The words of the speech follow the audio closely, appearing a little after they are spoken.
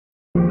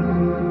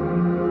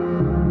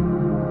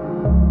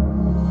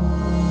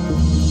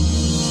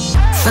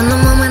From the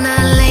moment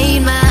I laid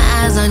my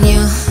eyes on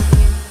you,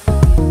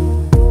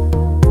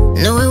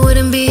 no, it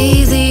wouldn't be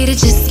easy to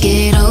just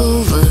get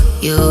over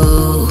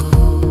you.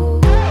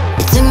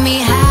 It took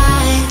me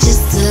high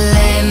just to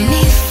let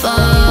me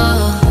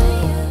fall.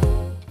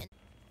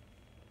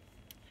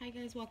 Hi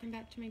guys, welcome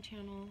back to my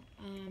channel.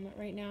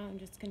 Right now I'm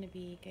just going to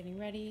be getting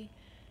ready.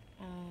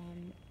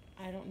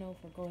 I don't know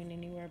if we're going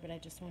anywhere, but I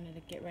just wanted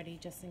to get ready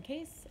just in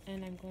case.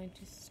 And I'm going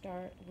to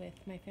start with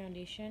my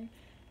foundation.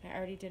 I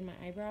already did my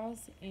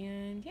eyebrows,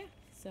 and yeah,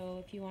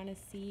 so if you want to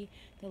see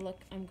the look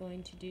I'm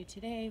going to do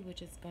today,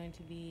 which is going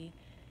to be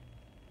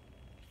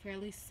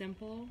fairly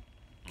simple,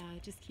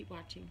 just keep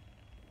watching.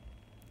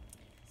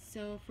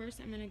 So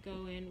first I'm going to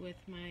go in with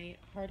my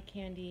Hard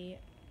Candy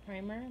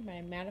primer,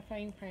 my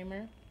mattifying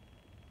primer.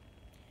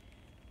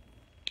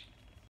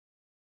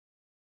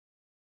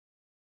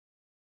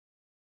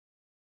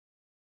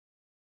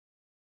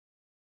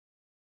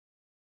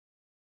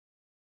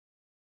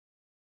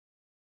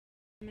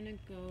 I'm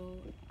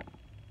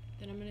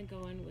gonna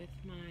go in with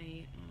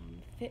my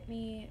Fit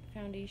Me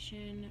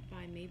foundation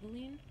by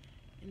Maybelline,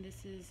 and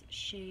this is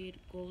shade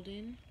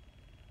Golden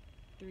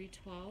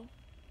 312,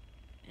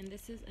 and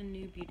this is a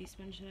new beauty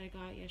sponge that I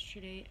got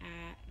yesterday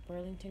at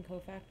Burlington Co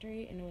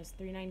Factory, and it was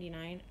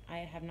 $3.99. I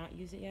have not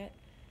used it yet,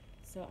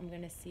 so I'm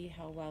gonna see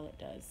how well it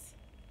does,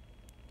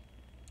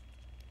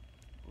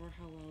 or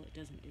how well it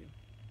doesn't do.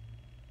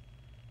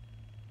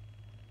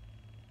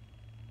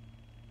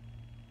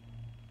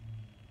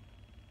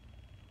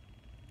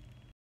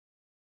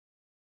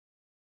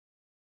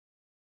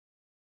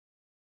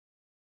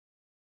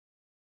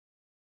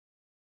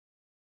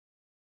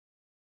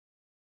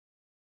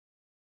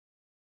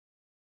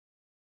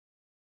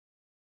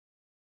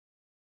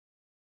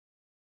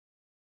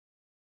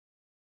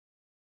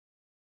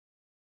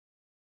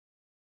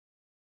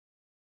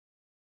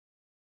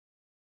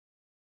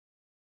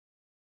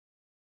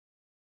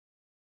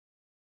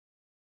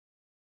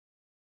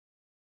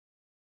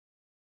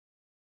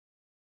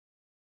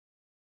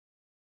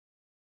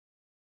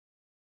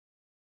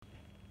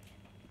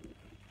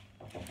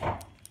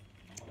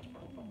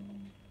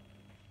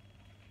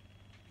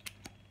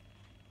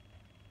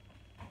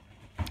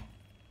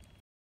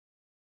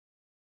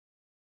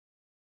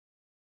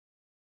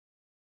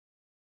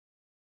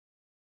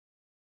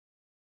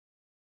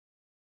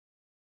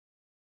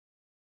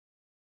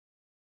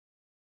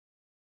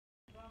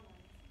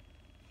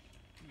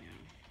 Yeah,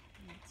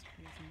 that's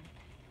crazy.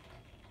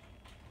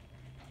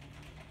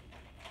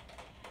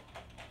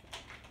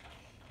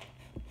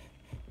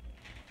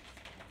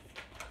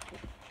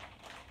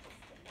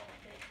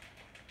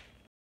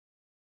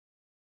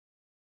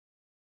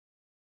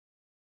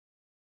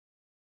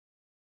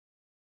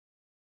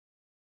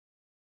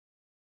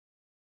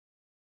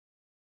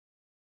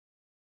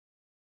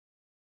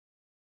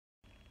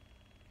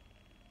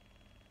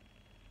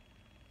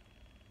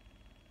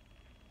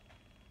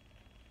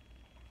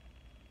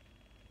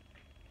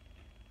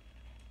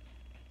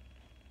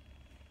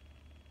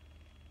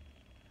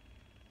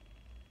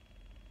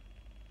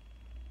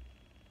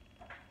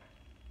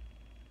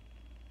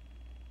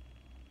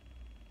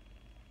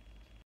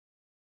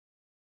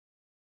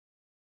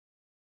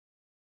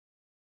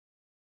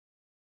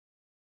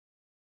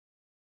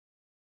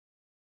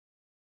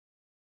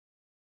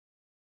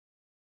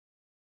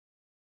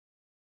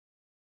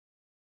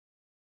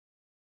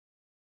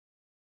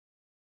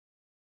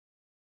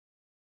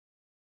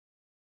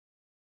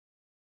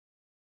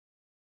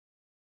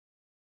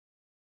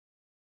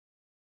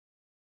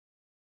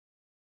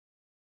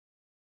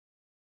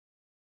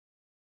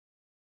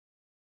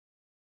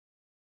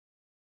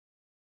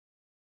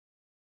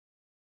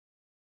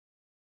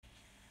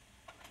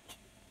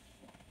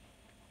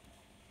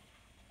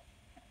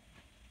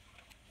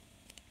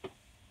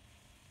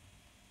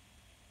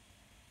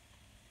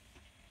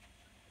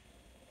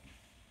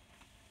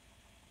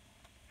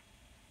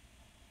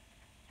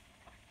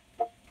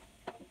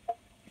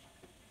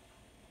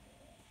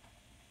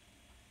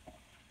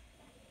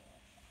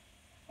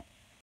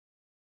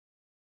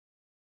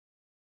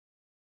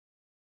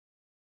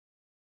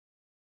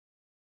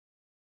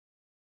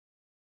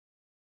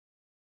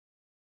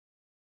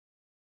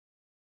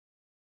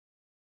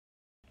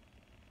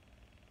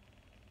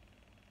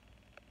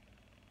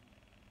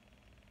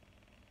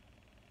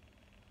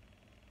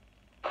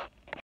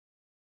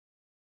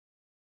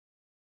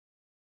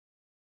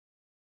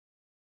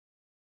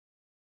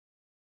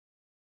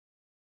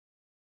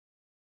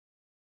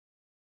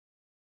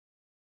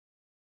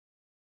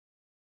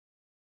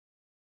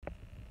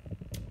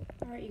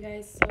 Alright you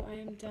guys, so I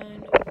am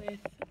done with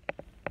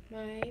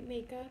my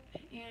makeup,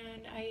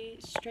 and I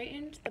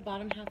straightened the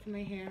bottom half of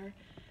my hair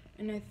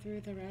and I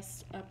threw the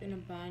rest up in a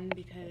bun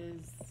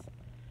because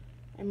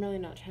I'm really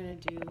not trying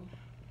to do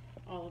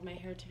all of my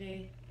hair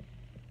today.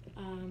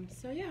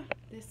 So yeah,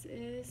 this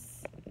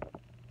is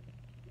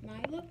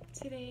my look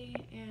today,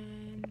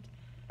 and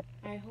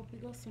I hope we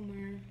go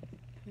somewhere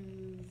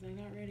because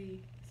I got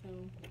ready.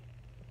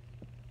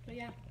 But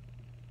yeah,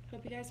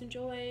 hope you guys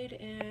enjoyed,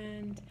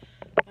 and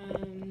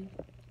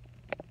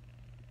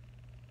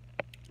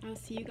I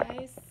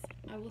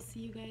will see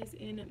you guys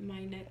in my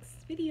next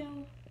video.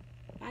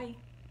 Bye.